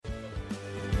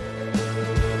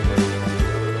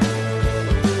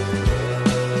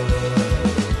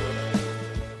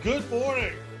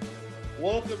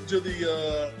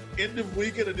the end of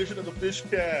weekend edition of the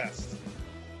Fishcast.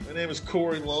 My name is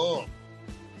Corey Long.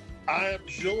 I am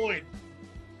joined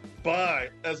by,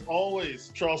 as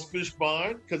always, Charles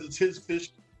Fishbein, because it's his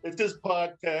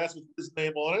podcast with his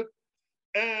name on it.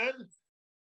 And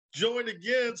joined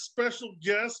again, special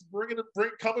guest,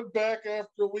 coming back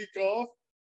after a week off,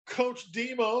 Coach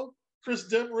Demo, Chris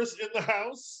Demarest in the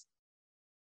house.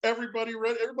 Everybody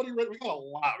ready? We got a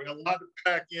lot. We got a lot to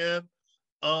pack in.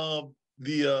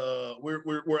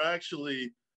 We're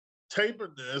actually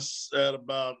taping this at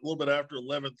about a little bit after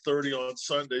 11:30 on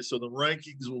Sunday, so the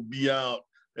rankings will be out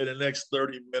in the next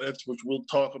 30 minutes, which we'll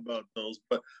talk about those.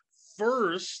 But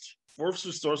first we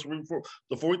start,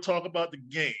 before we talk about the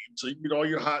game, so you get all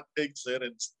your hot takes in,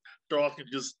 and Charles can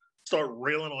just start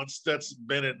railing on Stetson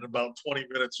Bennett in about 20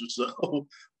 minutes or so.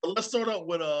 But let's start out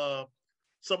with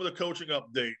some of the coaching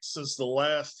updates since the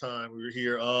last time we were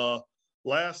here.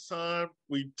 Last time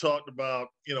we talked about,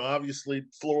 obviously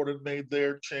Florida made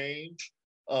their change.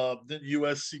 Then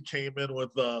USC came in with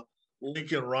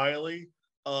Lincoln Riley.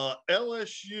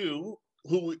 LSU,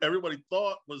 who everybody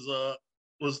thought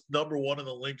was number one in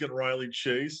the Lincoln Riley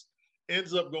chase,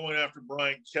 ends up going after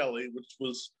Brian Kelly, which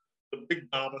was another big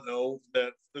domino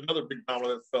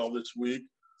that fell this week.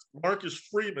 Marcus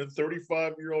Freeman,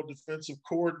 35-year-old defensive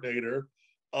coordinator,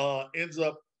 ends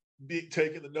up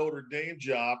taking the Notre Dame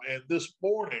job. And this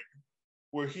morning,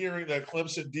 we're hearing that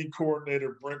Clemson D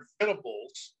coordinator Brent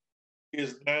Venables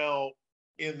is now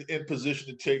in position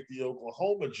to take the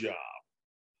Oklahoma job.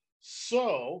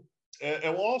 So, and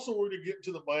we're going to get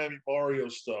into the Miami Mario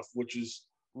stuff, which is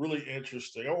really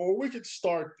interesting. Or we could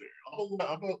start there.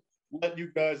 I'm going to let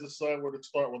you guys decide where to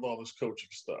start with all this coaching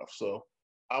stuff. So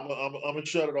I'm going to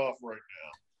shut it off right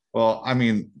now. Well, I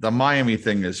mean, the Miami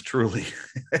thing is truly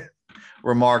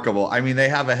remarkable. I mean, they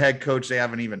have a head coach they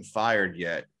haven't even fired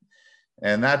yet.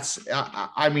 And that's,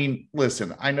 I mean,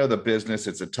 listen, I know the business.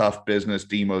 It's a tough business.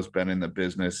 Demo's been in the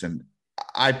business. And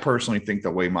I personally think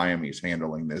the way Miami's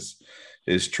handling this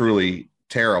is truly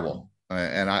terrible.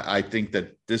 And I think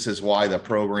that this is why the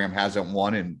program hasn't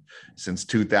won since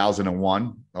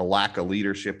 2001, a lack of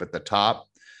leadership at the top.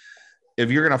 If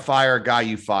you're going to fire a guy,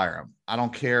 you fire him. I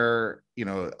don't care.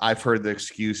 I've heard the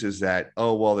excuses that,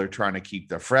 they're trying to keep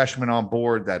the freshmen on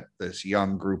board, that this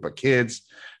young group of kids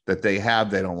that they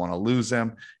don't want to lose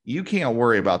them. You can't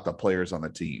worry about the players on the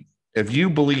team. If you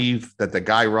believe that the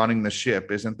guy running the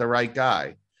ship isn't the right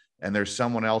guy and there's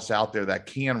someone else out there that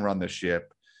can run the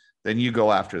ship, then you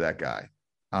go after that guy.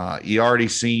 You already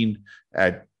seen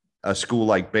at a school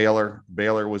like Baylor.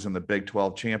 Baylor was in the Big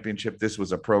 12 championship. This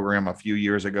was a program a few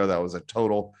years ago that was a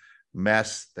total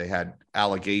mess. They had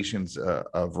allegations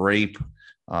of rape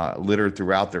littered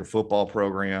throughout their football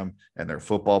program and their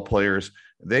football players.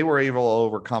 They were able to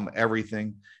overcome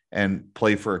everything and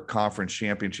play for a conference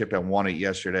championship and won it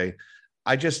yesterday.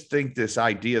 I just think this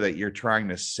idea that you're trying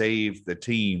to save the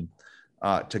team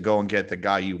to go and get the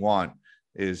guy you want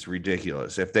is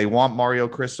ridiculous. If they want Mario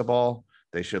Cristobal,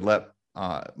 they should let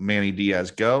Manny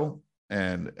Diaz go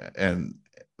and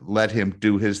let him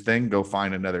do his thing, go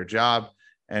find another job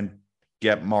and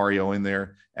get Mario in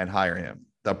there and hire him.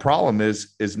 The problem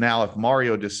is now if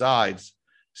Mario decides,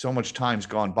 so much time's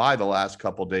gone by the last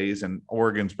couple of days and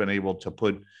Oregon's been able to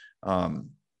put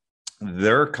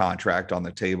their contract on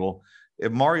the table.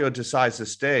 If Mario decides to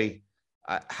stay,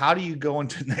 how do you go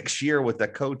into next year with a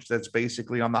coach that's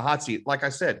basically on the hot seat? Like I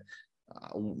said,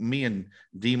 me and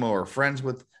Demo are friends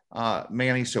with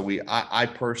Manny. So I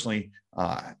personally,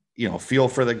 feel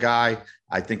for the guy.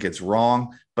 I think it's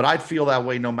wrong, but I'd feel that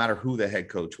way no matter who the head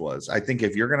coach was. I think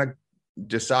if you're going to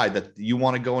decide that you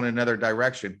want to go in another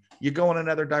direction, you go in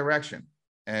another direction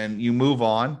and you move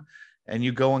on and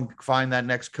you go and find that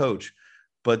next coach.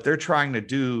 But they're trying to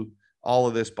do all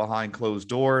of this behind closed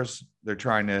doors. They're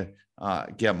trying to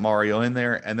get Mario in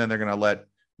there, and then they're going to let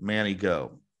Manny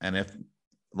go. And if,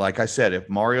 like I said, if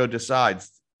Mario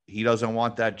decides he doesn't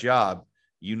want that job,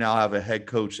 you now have a head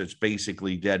coach that's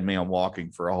basically dead man walking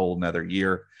for a whole nother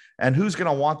year. And who's going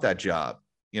to want that job,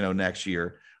 next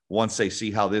year, once they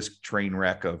see how this train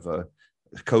wreck of a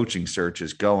coaching search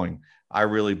is going? I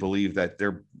really believe that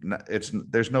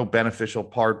there's no beneficial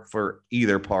part for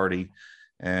either party.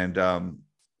 And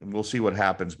we'll see what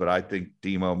happens, but I think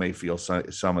Demo may feel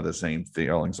some of the same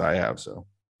feelings I have. So,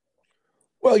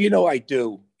 well, I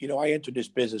do. I entered this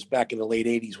business back in the late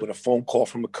 80s when a phone call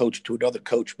from a coach to another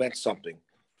coach meant something.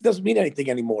 It doesn't mean anything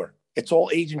anymore. It's all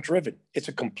agent driven. It's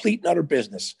a complete and utter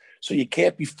business. So you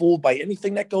can't be fooled by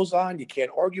anything that goes on. You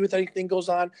can't argue with anything goes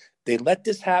on. They let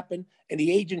this happen, and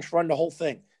the agents run the whole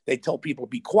thing. They tell people,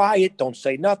 be quiet, don't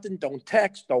say nothing, don't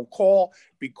text, don't call,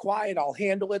 be quiet, I'll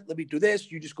handle it, let me do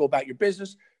this, you just go about your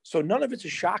business. So none of it's a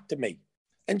shock to me.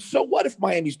 And so what if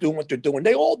Miami's doing what they're doing?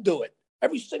 They all do it.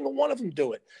 Every single one of them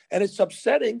do it. And it's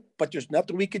upsetting, but there's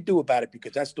nothing we can do about it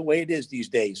because that's the way it is these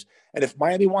days. And if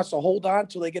Miami wants to hold on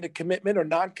till they get a commitment or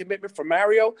non-commitment from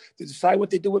Mario to decide what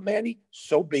they do with Manny,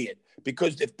 so be it.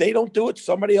 Because if they don't do it,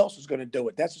 somebody else is going to do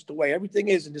it. That's just the way everything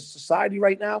is in this society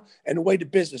right now and the way the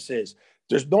business is.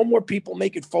 There's no more people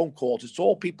making phone calls. It's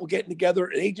all people getting together,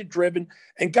 agent-driven.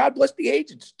 And God bless the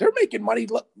agents. They're making money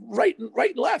right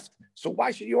and left. So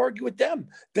why should you argue with them?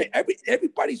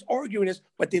 Everybody's arguing this,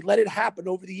 but they let it happen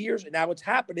over the years, and now it's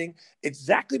happening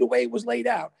exactly the way it was laid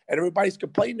out, and everybody's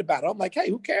complaining about it. I'm like, hey,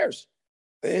 who cares?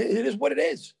 It is what it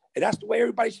is. And that's the way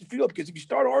everybody should feel, because if you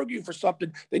start arguing for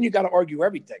something, then you got to argue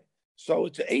everything. So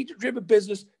it's an agent-driven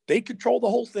business. They control the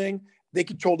whole thing. They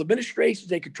control the administrations.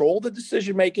 They control the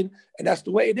decision-making, and that's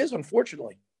the way it is,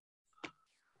 unfortunately.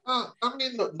 I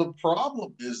mean, the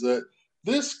problem is that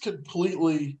this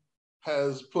completely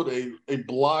has put a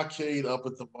blockade up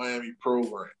at the Miami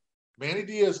program. Manny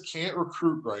Diaz can't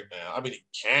recruit right now. I mean, he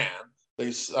can.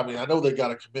 I know they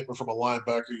got a commitment from a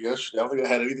linebacker yesterday. I don't think it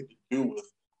had anything to do with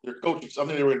their coaching. I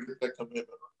think they were going to get that commitment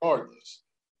regardless.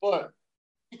 But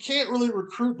he can't really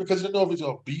recruit because they don't know if he's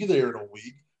going to be there in a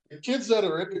week. The kids that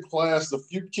are in the class, the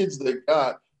few kids they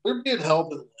got, they're being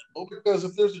held in limbo because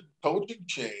if there's a coaching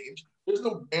change, there's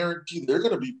no guarantee they're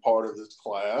going to be part of this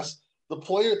class. The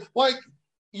player,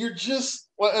 you're just,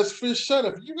 well, as Fish said,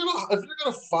 if you're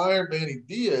gonna fire Manny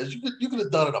Diaz, you could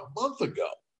have done it a month ago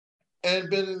and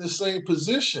been in the same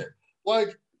position. I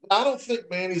don't think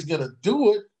Manny's gonna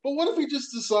do it, but what if he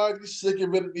just decides he's sick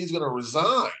of it and he's gonna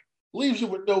resign? Leaves you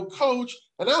with no coach,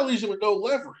 and that leaves you with no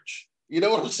leverage. You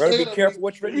know what I'm saying? Better be careful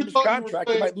what's written in his contract.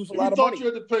 You might lose a lot of money. You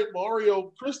thought you had to pay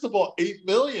Mario Cristobal $8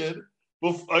 million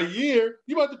a year.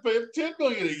 You might have to pay him $10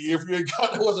 million a year if you ain't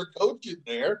got no other coach in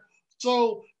there.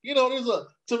 So,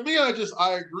 to me, I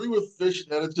agree with Fish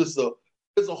that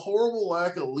it's a horrible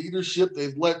lack of leadership.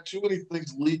 They've let too many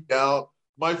things leak out.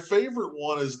 My favorite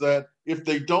one is that if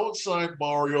they don't sign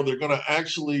Mario, they're going to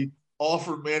actually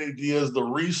offer Manny Diaz the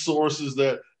resources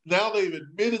that now they've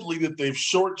admittedly that they've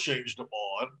shortchanged him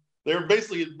on. They're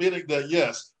basically admitting that,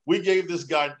 yes, we gave this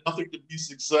guy nothing to be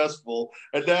successful,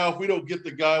 and now if we don't get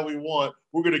the guy we want,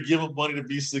 we're going to give him money to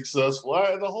be successful.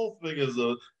 The whole thing is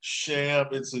a sham.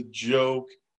 It's a joke,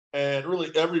 and really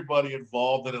everybody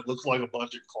involved in it looks like a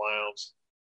bunch of clowns.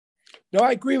 No,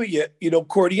 I agree with you.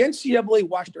 Corey, the NCAA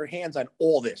washed their hands on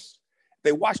all this.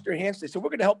 They washed their hands. They said, we're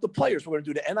going to help the players. We're going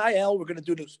to do the NIL. We're going to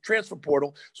do the transfer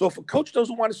portal. So if a coach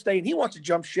doesn't want to stay and he wants to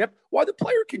jump ship, why the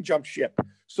player can jump ship?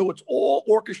 So it's all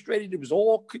orchestrated. It was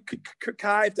all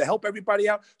contrived to help everybody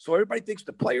out. So everybody thinks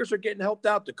the players are getting helped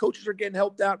out. The coaches are getting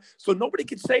helped out. So nobody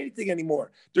can say anything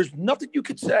anymore. There's nothing you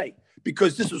could say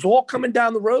because this was all coming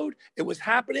down the road. It was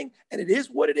happening, and it is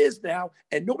what it is now.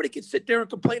 And nobody can sit there and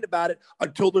complain about it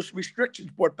until there's restrictions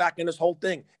brought back in this whole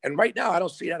thing. And right now, I don't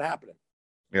see that happening.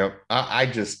 Yep.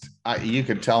 You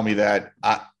can tell me that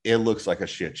it looks like a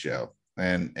shit show.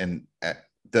 And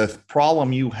the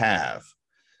problem you have,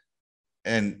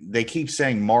 and they keep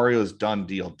saying Mario's done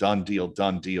deal.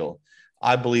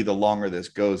 I believe the longer this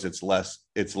goes, it's less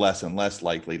and less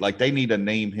likely. They need to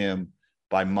name him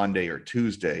by Monday or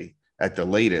Tuesday at the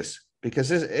latest, because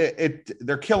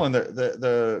they're killing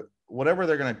the whatever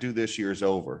they're going to do this year is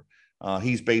over.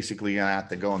 He's basically going to have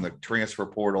to go in the transfer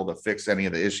portal to fix any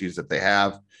of the issues that they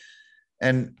have.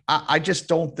 And I just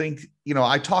don't think,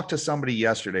 I talked to somebody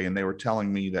yesterday and they were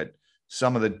telling me that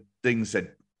some of the things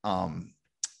that,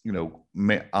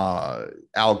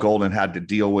 Al Golden had to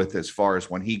deal with as far as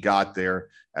when he got there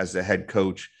as the head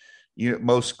coach,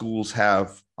 most schools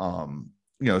have,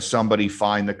 somebody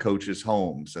find the coaches'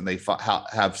 homes, and they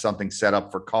have something set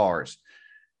up for cars.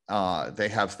 They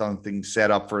have something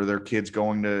set up for their kids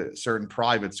going to certain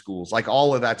private schools.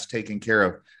 All of that's taken care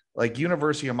of.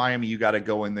 University of Miami, you got to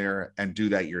go in there and do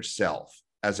that yourself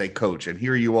as a coach. And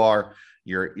here you are,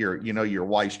 your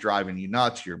wife's driving you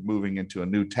nuts. You're moving into a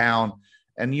new town,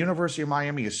 and University of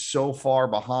Miami is so far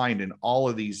behind in all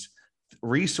of these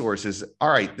resources. All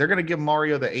right, they're going to give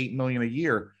Mario the $8 million a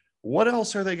year. What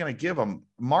else are they going to give him?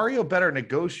 Mario better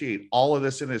negotiate all of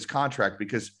this in his contract,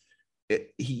 because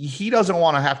he doesn't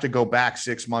want to have to go back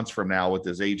 6 months from now with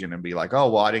his agent and be like, oh,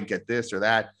 well, I didn't get this or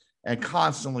that. And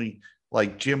constantly,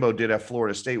 like Jimbo did at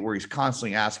Florida State, where he's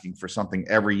constantly asking for something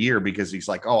every year because he's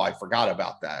like, oh, I forgot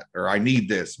about that, or I need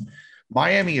this.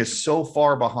 Miami is so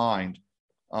far behind.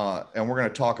 And we're going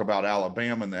to talk about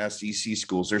Alabama and the SEC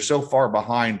schools. They're so far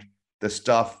behind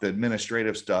the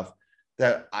administrative stuff,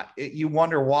 that you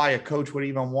wonder why a coach would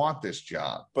even want this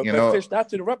job. But Fish, not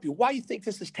to interrupt you, why do you think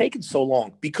this has taken so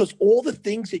long? Because all the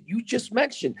things that you just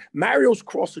mentioned, Mario's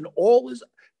crossing all his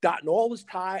dotting all his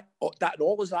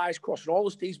I's, crossing all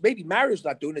his T's. Maybe Mario's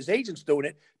not doing it, his agent's doing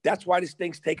it. That's why this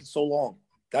thing's taking so long.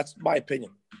 That's my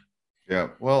opinion. Yeah.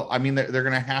 Well, I mean, they're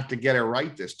going to have to get it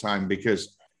right this time,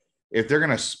 because if they're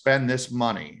going to spend this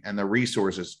money and the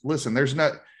resources, listen, there's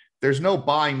no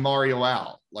buying Mario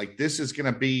out. Like, this is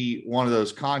going to be one of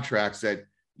those contracts that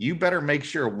you better make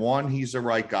sure, one, he's the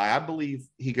right guy. I believe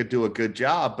he could do a good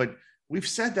job, but we've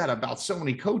said that about so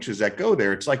many coaches that go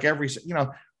there. It's like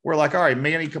we're like, all right,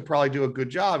 Manny could probably do a good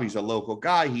job. He's a local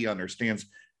guy. He understands.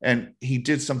 And he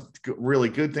did some really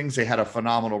good things. They had a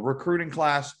phenomenal recruiting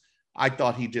class. I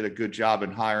thought he did a good job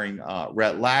in hiring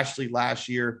Rhett Lashley last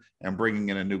year and bringing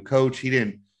in a new coach.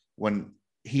 When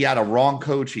he had a wrong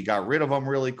coach, he got rid of him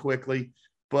really quickly.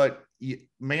 But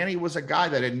Manny was a guy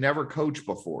that had never coached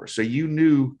before. So you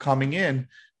knew coming in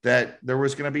that there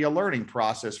was going to be a learning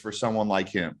process for someone like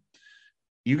him.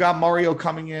 You got Mario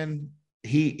coming in.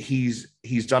 He's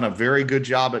done a very good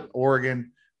job at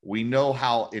Oregon. We know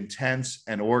how intense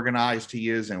and organized he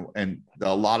is, and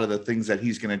a lot of the things that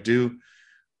he's going to do.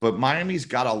 But Miami's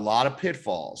got a lot of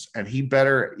pitfalls, and he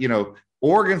better,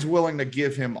 Oregon's willing to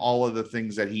give him all of the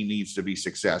things that he needs to be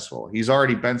successful. He's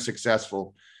already been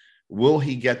successful. Will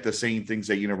he get the same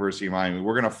things at University of Miami?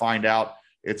 We're going to find out.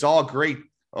 It's all great.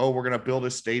 Oh, we're going to build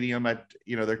a stadium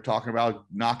they're talking about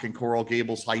knocking Coral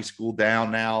Gables High School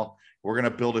down now. We're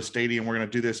going to build a stadium. We're going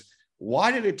to do this.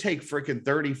 Why did it take freaking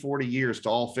 30, 40 years to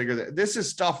all figure that? This is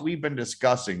stuff we've been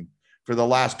discussing for the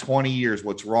last 20 years,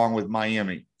 what's wrong with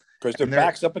Miami. Because their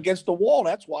back's up against the wall.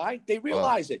 That's why. They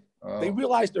realize it. They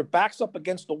realize their back's up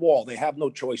against the wall. They have no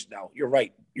choice now. You're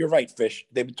right. You're right, Fish.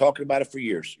 They've been talking about it for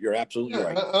years. You're absolutely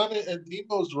right. I mean, and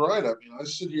Demo's right. I mean, I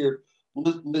sit here,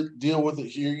 deal with it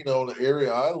here, in the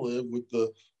area I live with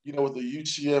the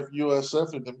UCF,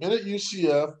 USF. And the minute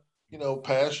UCF,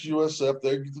 past USF,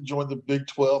 they get to join the Big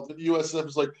 12. Then USF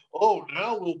is like, oh,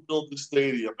 now we'll build the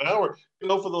stadium. Now we're,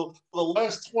 for the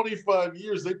last 25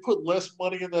 years, they put less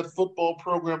money in that football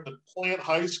program than Plant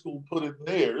High School put in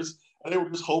theirs. And they were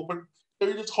just hoping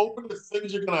that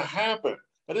things are going to happen.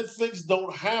 And if things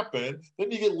don't happen,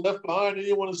 then you get left behind and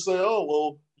you want to say, oh,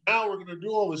 well, now we're going to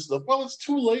do all this stuff. Well, it's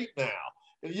too late now.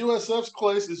 In USF's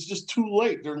case, it's just too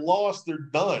late. They're lost. They're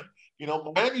done.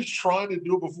 Miami's trying to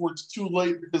do it before it's too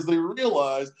late, because they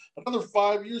realize another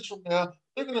 5 years from now,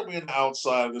 they're going to be on the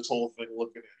outside of this whole thing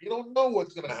looking at it. You don't know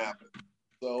what's going to happen.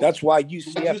 So that's why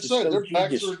UCF is so their genius.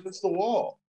 backs are against the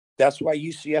wall. That's why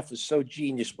UCF is so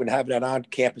genius when having that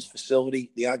on-campus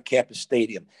facility, the on-campus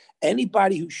stadium.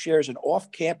 Anybody who shares an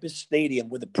off-campus stadium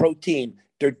with a pro team,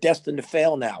 they're destined to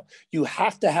fail now. You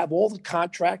have to have all the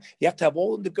contract. You have to have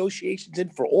all the negotiations in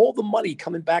for all the money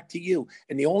coming back to you.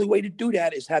 And the only way to do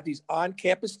that is have these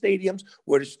on-campus stadiums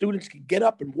where the students can get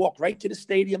up and walk right to the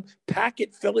stadium, pack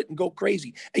it, fill it, and go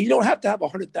crazy. And you don't have to have a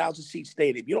 100,000-seat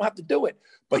stadium. You don't have to do it.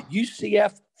 But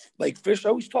UCF, like Fish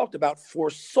always talked about,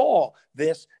 foresaw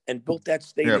this and built that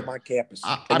stadium on campus.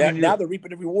 Now they're reaping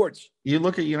the rewards. You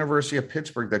look at University of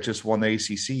Pittsburgh that just won the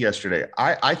ACC yesterday.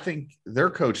 I think their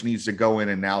coach needs to go in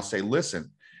and now say,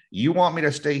 listen, you want me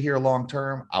to stay here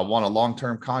long-term? I want a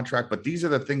long-term contract, but these are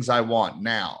the things I want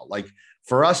now. Like,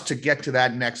 for us to get to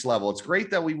that next level, it's great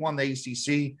that we won the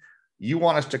ACC. You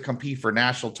want us to compete for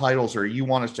national titles, or you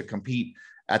want us to compete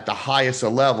at the highest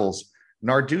of levels.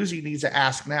 Narduzzi needs to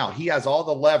ask now. He has all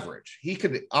the leverage. He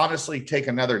could honestly take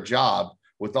another job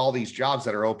with all these jobs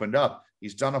that are opened up.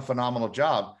 He's done a phenomenal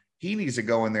job. He needs to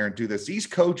go in there and do this. These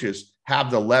coaches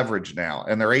have the leverage now,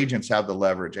 and their agents have the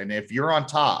leverage. And if you're on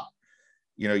top,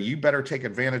 you better take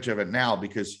advantage of it now,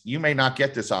 because you may not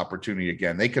get this opportunity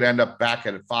again. They could end up back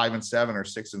at 5-7 or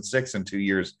 6-6 in 2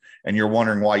 years, and you're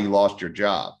wondering why you lost your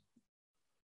job.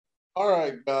 All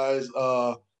right, guys.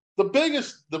 The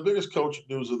biggest coaching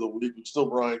news of the week was still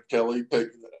Brian Kelly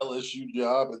taking the LSU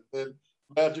job and then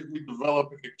magically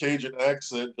developing a Cajun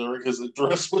accent during his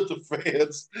address with the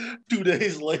fans 2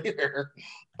 days later.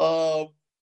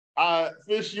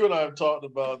 Fish, you and I have talked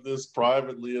about this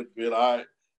privately a bit.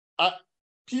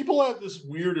 People have this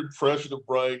weird impression of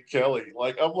Brian Kelly.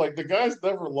 I'm like, the guy's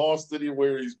never lost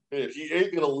anywhere he's been. He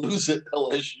ain't gonna lose at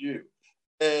LSU.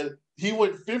 And he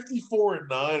went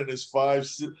 54-9 in his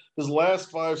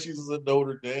last 5 seasons at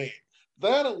Notre Dame.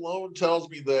 That alone tells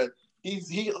me that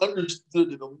he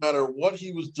understood that no matter what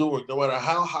he was doing, no matter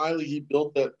how highly he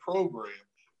built that program,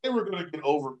 they were going to get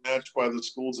overmatched by the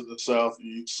schools in the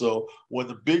Southeast. So when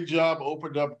the big job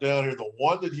opened up down here, the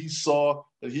one that he saw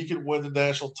that he could win the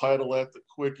national title at the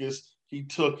quickest, he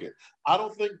took it. I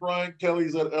don't think Brian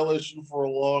Kelly's at LSU for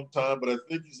a long time, but I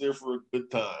think he's there for a good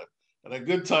time. And a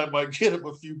good time might get him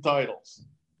a few titles.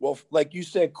 Well, like you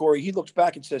said, Corey, he looks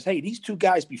back and says, hey, these two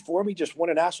guys before me just won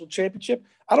a national championship.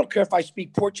 I don't care if I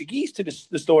speak Portuguese to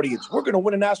this audience. We're going to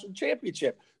win a national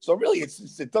championship. So really,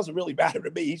 it doesn't really matter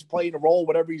to me. He's playing a role,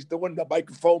 whatever he's doing, the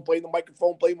microphone, playing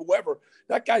whoever.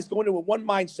 That guy's going in with one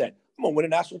mindset. I'm going to win a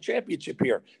national championship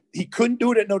here. He couldn't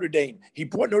do it at Notre Dame. He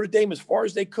brought Notre Dame as far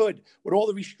as they could with all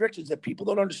the restrictions that people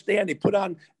don't understand. They put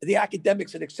on the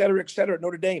academics and et cetera at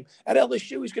Notre Dame. At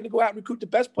LSU, he's going to go out and recruit the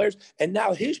best players. And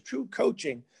now his true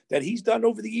coaching that he's done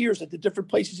over the years at the different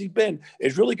places he's been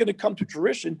is really going to come to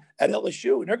fruition at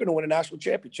LSU, and they're going to win a national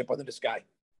championship under this guy.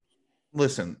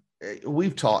 Listen,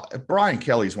 we've talked. Brian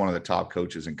Kelly's one of the top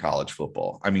coaches in college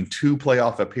football. I mean, 2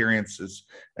 playoff appearances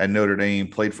at Notre Dame,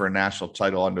 played for a national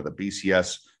title under the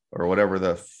BCS or whatever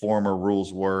the former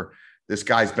rules were. This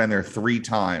guy's been there 3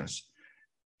 times.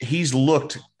 He's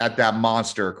looked at that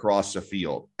monster across the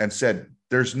field and said,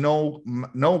 there's no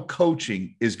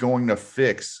coaching is going to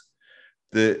fix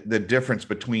the difference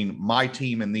between my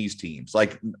team and these teams.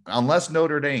 Like, unless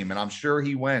Notre Dame, and I'm sure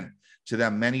he went to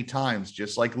them many times,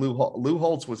 just like Lou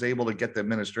Holtz was able to get the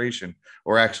administration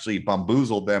or actually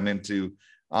bamboozled them into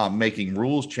making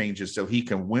rules changes so he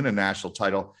can win a national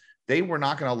title. They were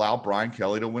not going to allow Brian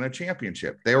Kelly to win a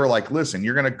championship. They were like, listen,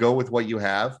 you're going to go with what you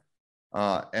have.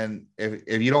 And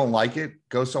if you don't like it,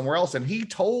 go somewhere else. And he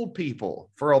told people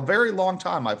for a very long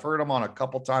time, I've heard him on a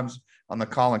couple times on the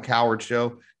Colin Cowherd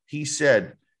show, he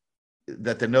said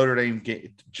that the Notre Dame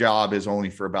job is only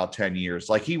for about 10 years.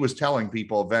 Like, he was telling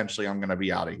people, eventually I'm going to be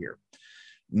out of here.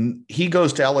 He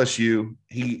goes to LSU.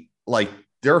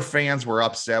 Their fans were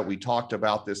upset. We talked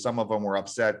about this. Some of them were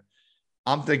upset.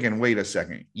 I'm thinking, wait a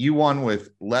second. You won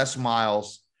with Les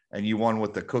Miles and you won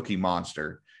with the Cookie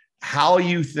Monster. How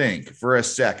you think for a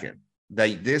second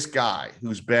that this guy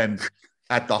who's been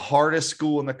at the hardest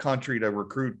school in the country to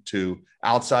recruit to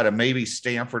outside of maybe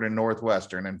Stanford and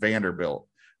Northwestern and Vanderbilt,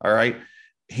 all right,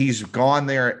 he's gone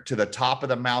there to the top of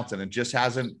the mountain and just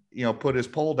hasn't, put his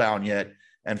pole down yet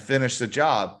and finished the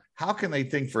job. How can they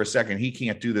think for a second he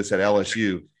can't do this at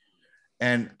LSU?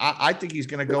 And I think he's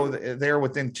going to go there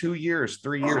within 2 years,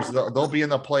 3 years. They'll be in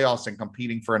the playoffs and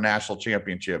competing for a national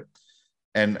championship.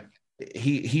 And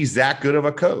he's that good of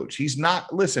a coach. He's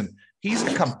not, listen,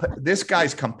 this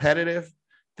guy's competitive.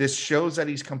 This shows that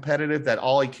he's competitive, that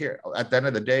all he cares at the end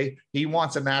of the day, he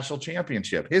wants a national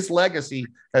championship. His legacy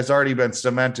has already been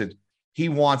cemented. He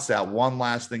wants that one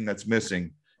last thing that's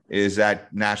missing is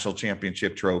that national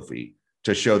championship trophy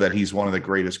to show that he's one of the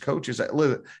greatest coaches.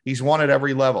 He's won at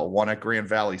every level, won at Grand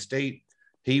Valley State.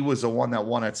 He was the one that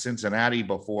won at Cincinnati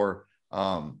before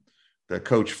the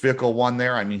coach Fickle won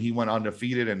there. I mean, he went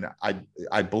undefeated, and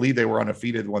I believe they were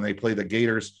undefeated when they played the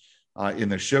Gators in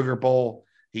the Sugar Bowl.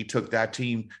 He took that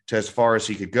team to as far as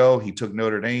he could go. He took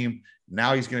Notre Dame.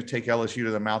 Now he's going to take LSU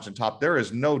to the mountaintop. There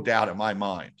is no doubt in my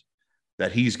mind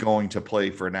that he's going to play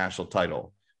for a national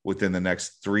title within the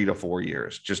next 3 to 4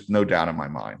 years. Just no doubt in my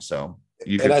mind. So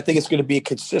I think it's going to be a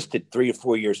consistent 3 or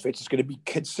 4 years, Fitz. It's going to be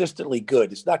consistently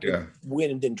good. It's not going to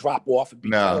win and then drop off and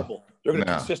be terrible. They're going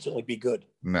to consistently be good.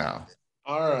 No.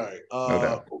 All right. No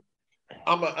doubt.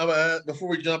 I'm before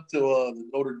we jump to the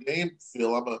Notre Dame,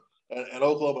 Phil, and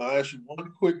Oklahoma, I ask you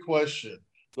one quick question.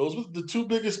 Those were the 2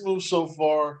 biggest moves so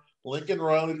far: Lincoln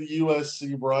Riley to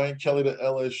USC, Brian Kelly to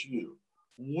LSU.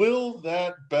 Will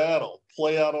that battle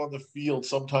play out on the field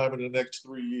sometime in the next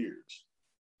 3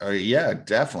 years? Yeah,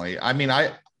 definitely. I mean,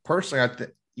 I think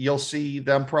you'll see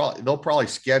them they'll probably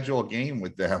schedule a game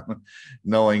with them,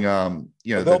 knowing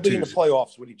they'll be in the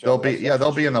playoffs with each other.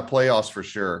 They'll be in the playoffs for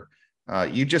sure.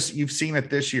 You've seen it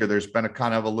this year. There's been a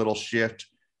kind of a little shift.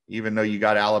 Even though you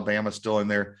got Alabama still in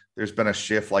there, there's been a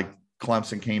shift. Like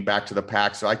Clemson came back to the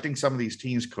pack. So I think some of these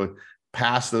teams could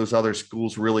pass those other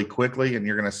schools really quickly, and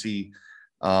you're going to see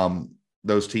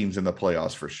those teams in the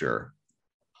playoffs for sure.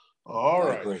 All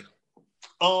right.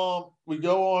 We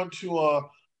go on to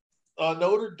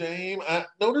Notre Dame.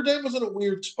 Notre Dame was in a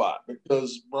weird spot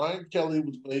because Brian Kelly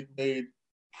was made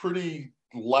pretty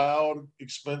loud,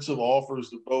 expensive offers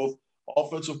to both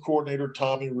offensive coordinator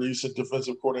Tommy Rees and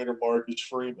defensive coordinator Marcus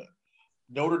Freeman.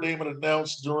 Notre Dame had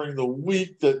announced during the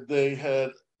week that they had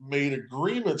made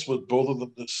agreements with both of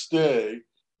them to stay.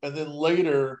 And then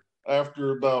later,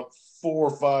 after about 4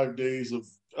 or 5 days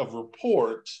of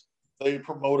reports, they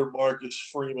promoted Marcus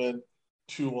Freeman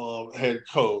to head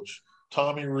coach.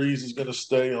 Tommy Rees is going to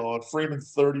stay on. Freeman,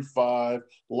 35.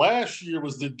 Last year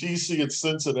was the DC at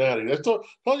Cincinnati. That's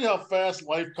tell you how fast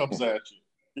life comes at you.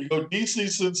 You go DC,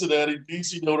 Cincinnati,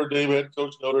 DC, Notre Dame, head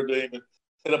coach Notre Dame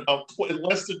in about in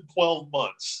less than 12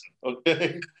 months,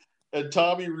 okay? And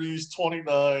Tommy Rees,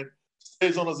 29,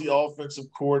 stays on as the offensive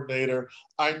coordinator.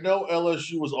 I know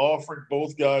LSU was offering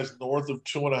both guys north of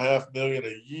 $2.5 million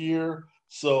a year.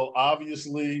 So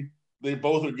obviously they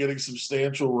both are getting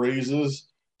substantial raises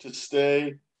to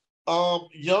stay.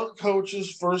 Young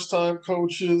coaches, first-time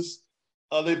coaches,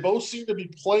 they both seem to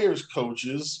be players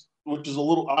coaches, which is a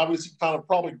little obviously kind of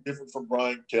probably different from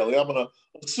Brian Kelly. I'm going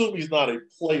to assume he's not a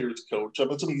players coach. I'm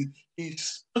assuming he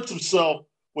puts himself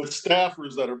with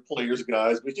staffers that are players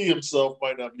guys, but he himself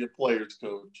might not be a players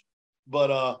coach.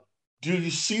 But do you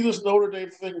see this Notre Dame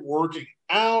thing working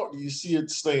out? Do you see it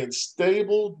staying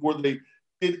stable?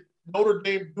 Did Notre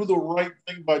Dame do the right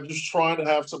thing by just trying to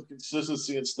have some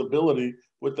consistency and stability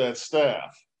with that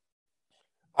staff?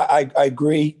 I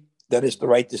agree that it's the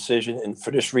right decision, and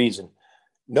for this reason.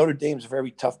 Notre Dame's a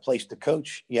very tough place to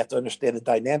coach. You have to understand the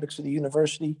dynamics of the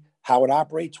university, how it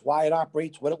operates, why it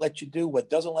operates, what it lets you do, what it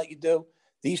doesn't let you do.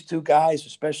 These two guys,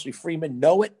 especially Freeman,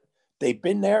 know it. They've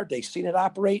been there. They've seen it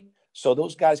operate. So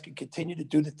those guys can continue to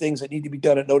do the things that need to be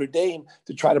done at Notre Dame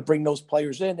to try to bring those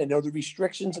players in and know the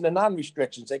restrictions and the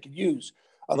non-restrictions they could use,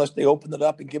 unless they open it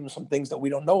up and give them some things that we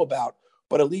don't know about.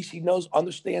 But at least he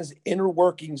understands the inner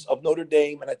workings of Notre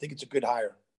Dame, and I think it's a good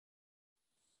hire.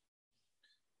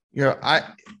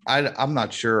 I'm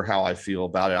not sure how I feel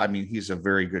about it. I mean, he's a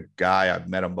very good guy. I've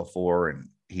met him before, and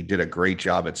he did a great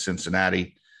job at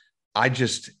Cincinnati.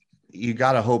 You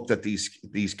got to hope that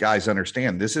these guys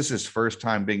understand this is his first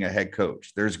time being a head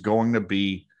coach. There's going to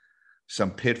be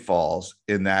some pitfalls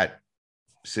in that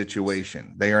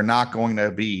situation. They are not going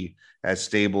to be as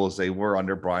stable as they were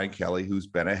under Brian Kelly, who's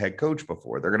been a head coach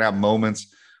before. They're going to have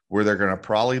moments where they're going to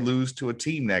probably lose to a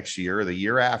team next year or the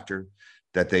year after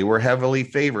that they were heavily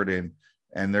favored in,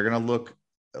 and they're going to look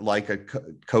like a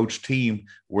coach team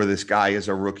where this guy is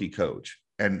a rookie coach.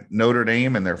 And Notre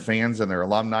Dame and their fans and their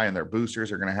alumni and their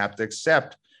boosters are going to have to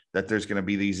accept that there's going to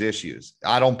be these issues.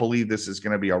 I don't believe this is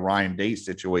going to be a Ryan Day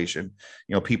situation.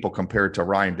 You know, people compare it to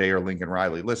Ryan Day or Lincoln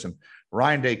Riley. Listen,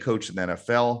 Ryan Day coached in the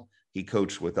NFL. He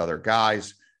coached with other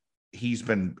guys. He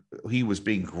was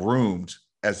being groomed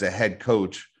as a head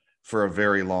coach for a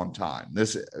very long time.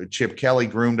 This Chip Kelly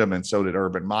groomed him, and so did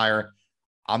Urban Meyer.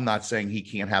 I'm not saying he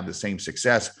can't have the same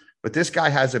success, but this guy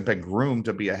hasn't been groomed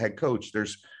to be a head coach.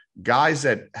 There's guys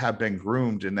that have been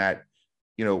groomed in that,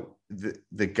 you know,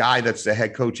 the guy that's the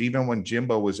head coach, even when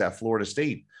Jimbo was at Florida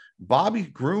State, Bobby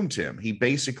groomed him. He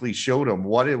basically showed him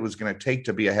what it was going to take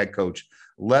to be a head coach,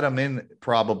 let him in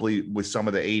probably with some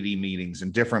of the AD meetings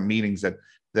and different meetings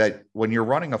that when you're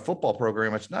running a football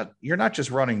program, you're not just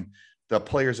running the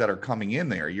players that are coming in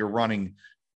there. You're running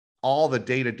all the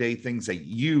day-to-day things that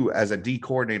you as a D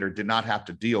coordinator did not have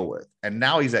to deal with. And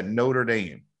now he's at Notre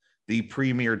Dame, the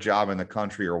premier job in the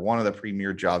country, or one of the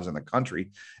premier jobs in the country.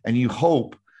 And you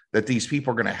hope that these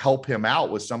people are going to help him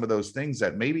out with some of those things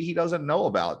that maybe he doesn't know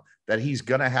about, that he's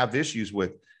going to have issues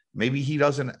with. Maybe he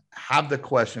doesn't have the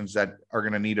questions that are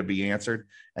going to need to be answered.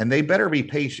 And they better be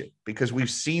patient, because we've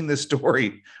seen this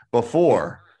story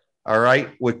before, all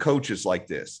right, with coaches like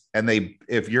this. And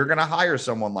if you're going to hire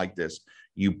someone like this,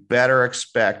 you better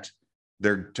expect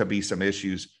there to be some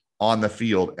issues on the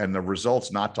field and the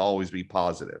results not to always be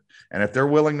positive. And if they're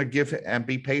willing to give and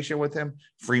be patient with him,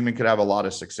 Freeman could have a lot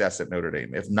of success at Notre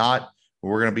Dame. If not,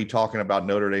 we're going to be talking about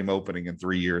Notre Dame opening in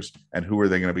 3 years, and who are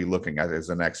they going to be looking at as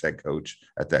the next head coach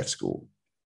at that school?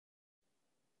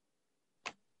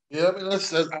 Yeah, I mean,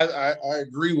 I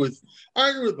agree with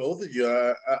both of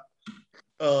you.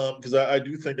 Because I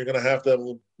do think they're going to have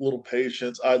a little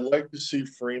patience. I'd like to see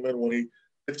Freeman when he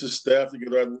gets his staff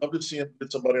together. I'd love to see him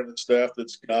get somebody on the staff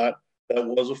that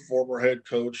was a former head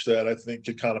coach that I think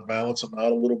could kind of balance him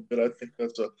out a little bit. I think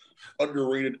that's a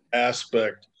underrated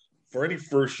aspect for any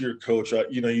first-year coach. I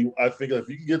think if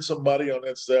you can get somebody on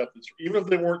that staff, even if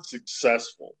they weren't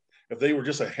successful, if they were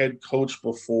just a head coach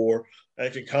before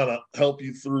and can kind of help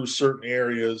you through certain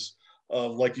areas,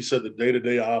 like you said, the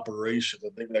day-to-day operations, I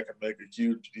think that can make a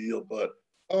huge deal. But,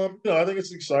 I think it's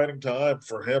an exciting time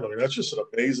for him. I mean, that's just an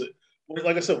amazing –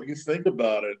 like I said, when you think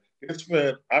about it,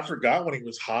 I forgot when he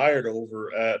was hired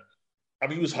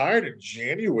he was hired in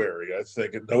January, I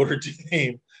think, at Notre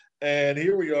Dame. And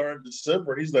here we are in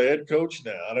December, and he's the head coach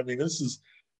now. And I mean, this is,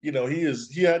 he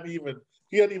hadn't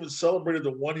even celebrated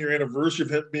the 1-year anniversary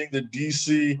of him being the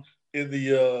DC in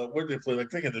the what did they play? I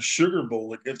think in the Sugar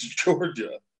Bowl against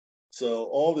Georgia. So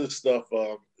all this stuff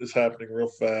is happening real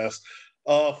fast.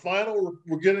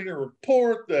 We're getting a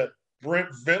report that Brent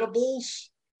Venables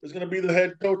is going to be the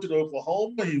head coach at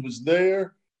Oklahoma. He was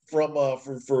there for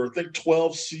I think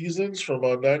 12 seasons, from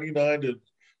 99 to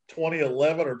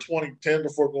 2011 or 2010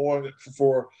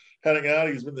 before heading out.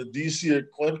 He's been the DC at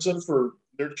Clemson for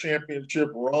their championship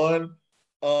run.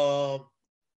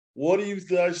 What do you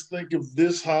guys think of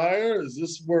this hire? Is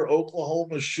this where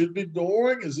Oklahoma should be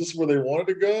going? Is this where they wanted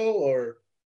to go, or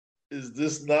is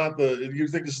this not the? You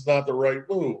think this is not the right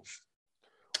move?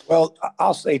 Well,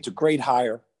 I'll say it's a great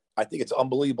hire. I think it's an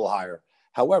unbelievable hire.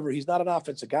 However, he's not an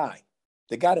offensive guy.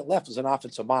 The guy that left is an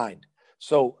offensive mind.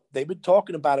 So they've been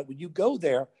talking about it. When you go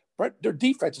there, their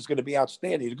defense is going to be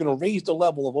outstanding. They're going to raise the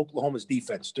level of Oklahoma's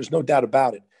defense. There's no doubt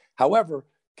about it. However,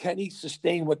 can he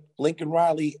sustain what Lincoln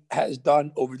Riley has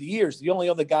done over the years? The only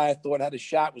other guy I thought had a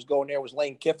shot was going there was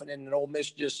Lane Kiffin, and Ole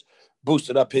Miss just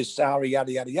boosted up his salary,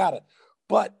 yada, yada, yada.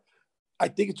 But I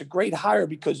think it's a great hire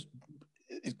because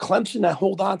Clemson to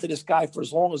hold on to this guy for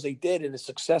as long as they did and the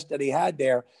success that he had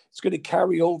there, it's going to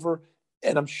carry over.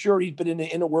 And I'm sure he's been in the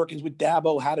inner workings with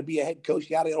Dabo, how to be a head coach,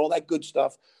 yada, all that good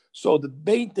stuff. So the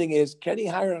main thing is, can he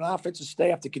hire an offensive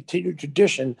staff to continue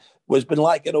tradition was been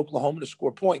like at Oklahoma to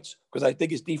score points? Because I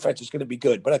think his defense is going to be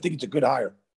good, but I think it's a good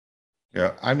hire.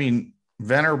 Yeah, I mean,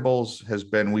 Venables has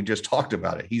been, we just talked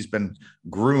about it. He's been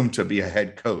groomed to be a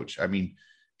head coach. I mean,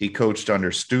 he coached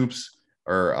under Stoops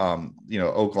or,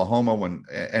 Oklahoma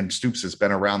and Stoops has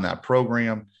been around that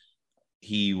program.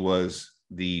 He was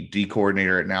the D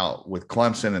coordinator now with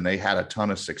Clemson, and they had a ton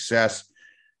of success.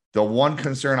 The one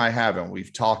concern I have, and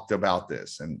we've talked about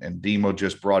this, and Demo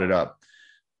just brought it up,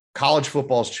 college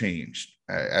football's changed,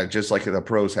 just like the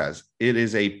pros has. It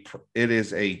is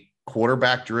a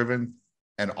quarterback-driven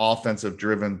and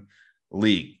offensive-driven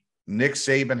league. Nick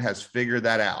Saban has figured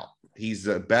that out. He's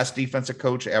the best defensive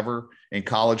coach ever in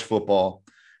college football,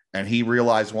 and he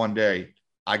realized one day,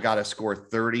 I got to score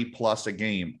 30-plus a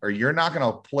game, or you're not going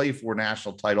to play for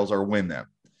national titles or win them.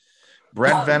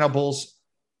 Brent Venables,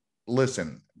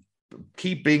 listen,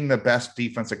 keep being the best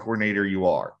defensive coordinator you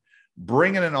are.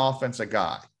 Bring in an offensive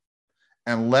guy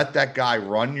and let that guy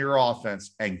run your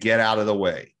offense and get out of the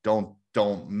way. Don't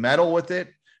meddle with it.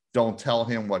 Don't tell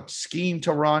him what scheme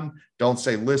to run. Don't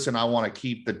say, listen, I want to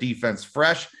keep the defense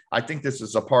fresh. I think this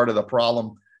is a part of the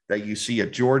problem that you see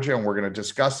at Georgia, and we're going to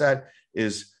discuss that,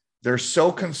 is they're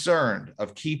so concerned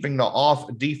of keeping the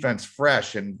off defense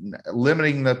fresh and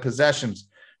limiting the possessions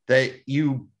that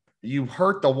you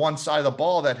hurt the one side of the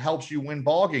ball that helps you win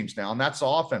ball games now, and that's the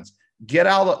offense. Get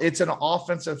out. It's an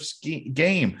offensive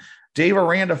game. Dave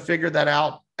Aranda figured that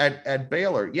out at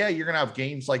Baylor. Yeah, you're going to have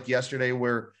games like yesterday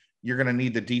where you're going to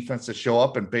need the defense to show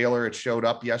up, and Baylor, it showed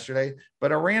up yesterday.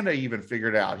 But Aranda even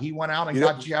figured it out. He went out and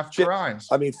got Jeff Grimes.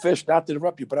 I mean, Fish, not to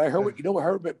interrupt you, but I heard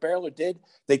what Baylor did?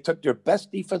 They took their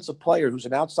best defensive player, who's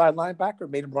an outside linebacker,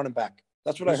 and made him running back.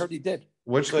 That's what I heard he did.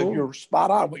 Which school? You're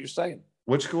spot on what you're saying.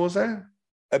 Which school is that?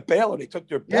 At Baylor, they took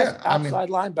their best outside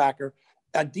linebacker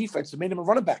on defense and made him a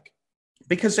running back.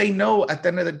 Because they know at the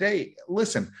end of the day,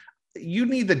 listen, you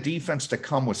need the defense to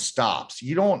come with stops.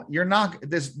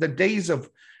 The days of,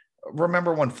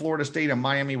 remember when Florida State and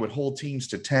Miami would hold teams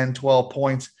to 10, 12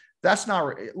 points? That's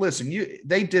not, listen,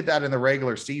 they did that in the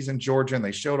regular season, Georgia, and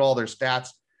they showed all their stats.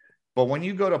 But when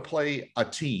you go to play a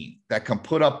team that can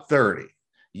put up 30,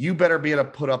 you better be able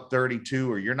to put up 32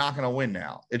 or you're not going to win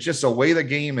now. It's just the way the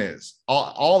game is.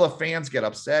 All the fans get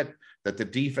upset that the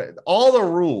defense, all the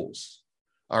rules,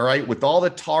 all right, with all the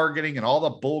targeting and all the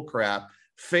bull crap,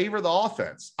 favor the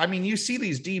offense. I mean, you see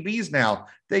these DBs now,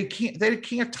 they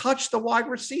can't touch the wide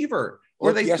receiver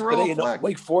or they throw a flag. In the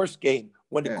Wake Forest game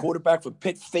when the quarterback from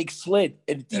Pitt fake slid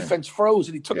and the defense froze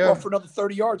and he took off for another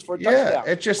 30 yards for a touchdown.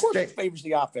 It just favors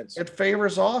the offense. It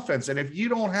favors offense. And if you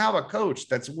don't have a coach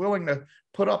that's willing to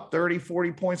put up 30,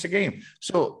 40 points a game.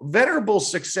 So Venerable's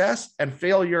success and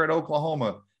failure at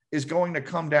Oklahoma is going to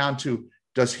come down to,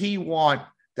 does he want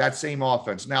that same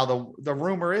offense? Now, the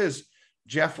rumor is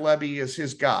Jeff Lebby is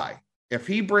his guy. If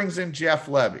he brings in Jeff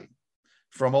Lebby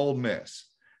from Ole Miss,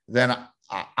 then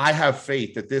I have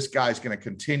faith that this guy's going to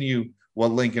continue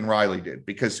what Lincoln Riley did,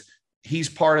 because he's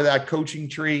part of that coaching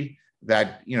tree,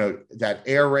 that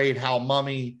air raid Hal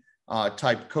Mummy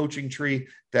type coaching tree,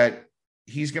 that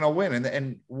he's going to win.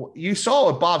 And you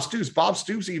saw with Bob Stoops. Bob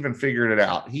Stoops even figured it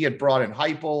out. He had brought in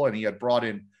Heupel and he had brought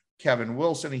in Kevin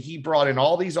Wilson, and he brought in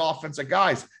all these offensive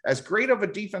guys. As great of a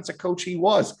defensive coach he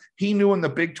was, he knew in the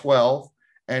Big 12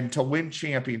 and to win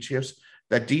championships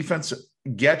that defense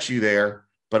gets you there,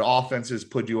 but offenses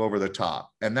put you over the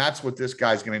top. And that's what this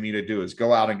guy's going to need to do, is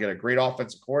go out and get a great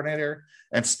offensive coordinator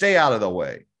and stay out of the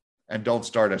way and don't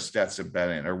start a Stetson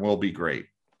Bennett, or we'll be great.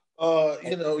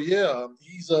 He's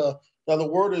now the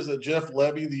word is that Jeff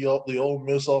Lebby, the Ole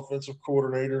Miss offensive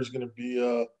coordinator, is going to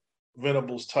be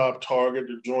Venable's top target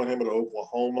to join him at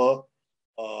Oklahoma.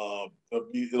 It'll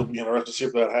be interesting to see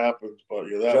if that happens. But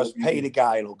just pay the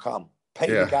guy and he'll come. Pay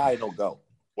the guy and he'll go.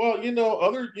 Well,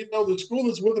 the school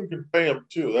that's with him can pay him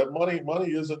too. That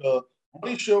money isn't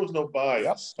Money shows no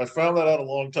bias. Yep. I found that out a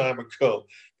long time ago.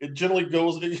 It generally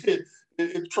goes. It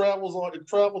travels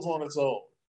on its own.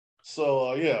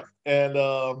 So yeah, and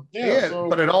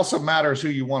but it also matters who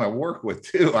you want to work with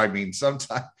too. I mean,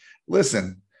 sometimes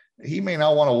listen, he may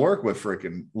not want to work with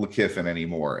freaking LaKiffin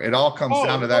anymore. It all comes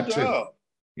down to that too.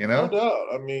 You know, no doubt.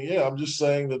 I mean, yeah, I'm just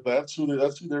saying that's who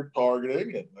they're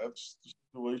targeting, and that's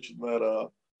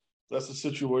the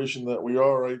situation that we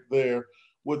are right there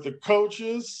with the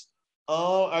coaches.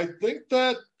 I think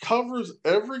that covers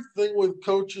everything with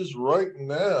coaches right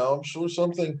now. I'm sure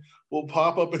something will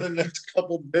pop up in the next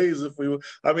couple of days if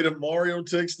Mario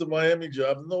takes the Miami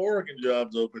job, then the Oregon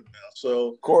job's open now.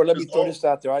 So, Corey, let me throw this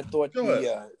out there. I thought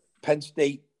the Penn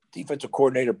State defensive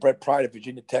coordinator Brett Pride of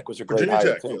Virginia Tech was a great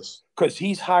hire too, because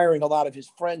he's hiring a lot of his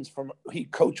friends he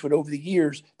coached with over the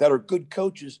years that are good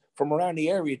coaches from around the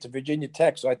area to Virginia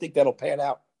Tech. So I think that'll pan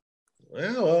out.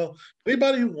 Yeah, well,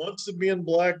 anybody who wants to be in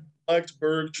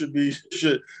Blacksburg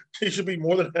should be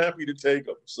more than happy to take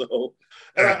them. So,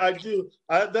 and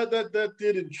that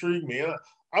did intrigue me.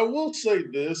 I will say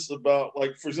this about,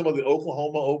 like, for example, the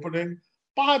Oklahoma opening.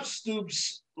 Bob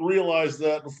Stoops realized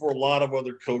that before a lot of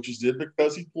other coaches did,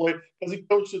 because he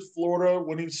coached at Florida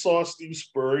when he saw Steve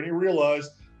Spurrier, and he realized,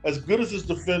 as good as his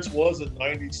defense was in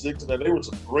 96, and there were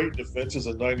some great defenses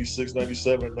in 96,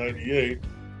 97, and 98,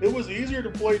 it was easier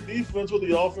to play defense with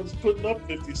the offense putting up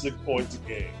 56 points a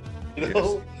game. You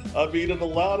know, yes. I mean, it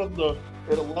allowed him to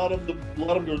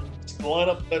line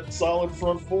up that solid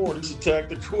front four and just attack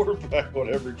the quarterback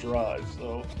on every drive.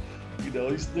 So, you know,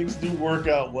 these things do work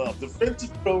out well.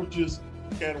 Defensive coaches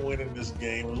can win in this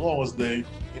game as long as they,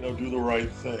 do the right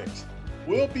things.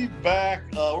 We'll be back.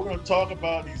 We're going to talk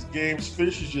about these games.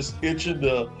 Fish is just itching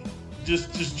to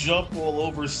just jump all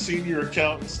over senior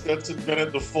accountant Stetson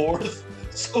Bennett IV.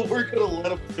 So we're going to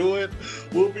let him do it.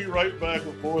 We'll be right back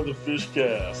with more of the Fish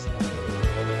Cast.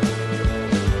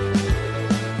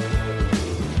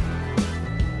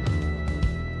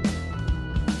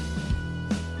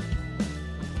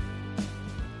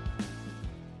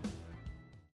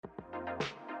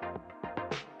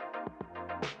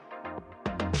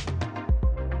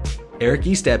 Eric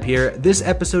Estep here. This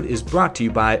episode is brought to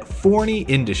you by Forney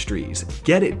Industries.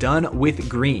 Get it done with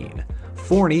green.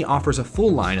 Forney offers a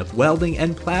full line of welding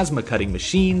and plasma cutting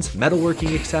machines,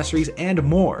 metalworking accessories, and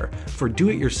more. For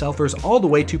do-it-yourselfers all the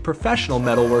way to professional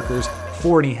metalworkers,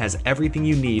 Forney has everything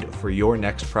you need for your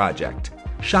next project.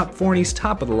 Shop Forney's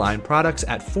top-of-the-line products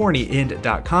at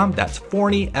forneyInd.com. That's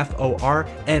Forney,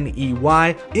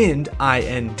 Forney,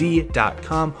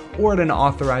 Ind.com, or at an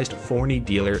authorized Forney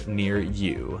dealer near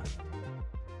you.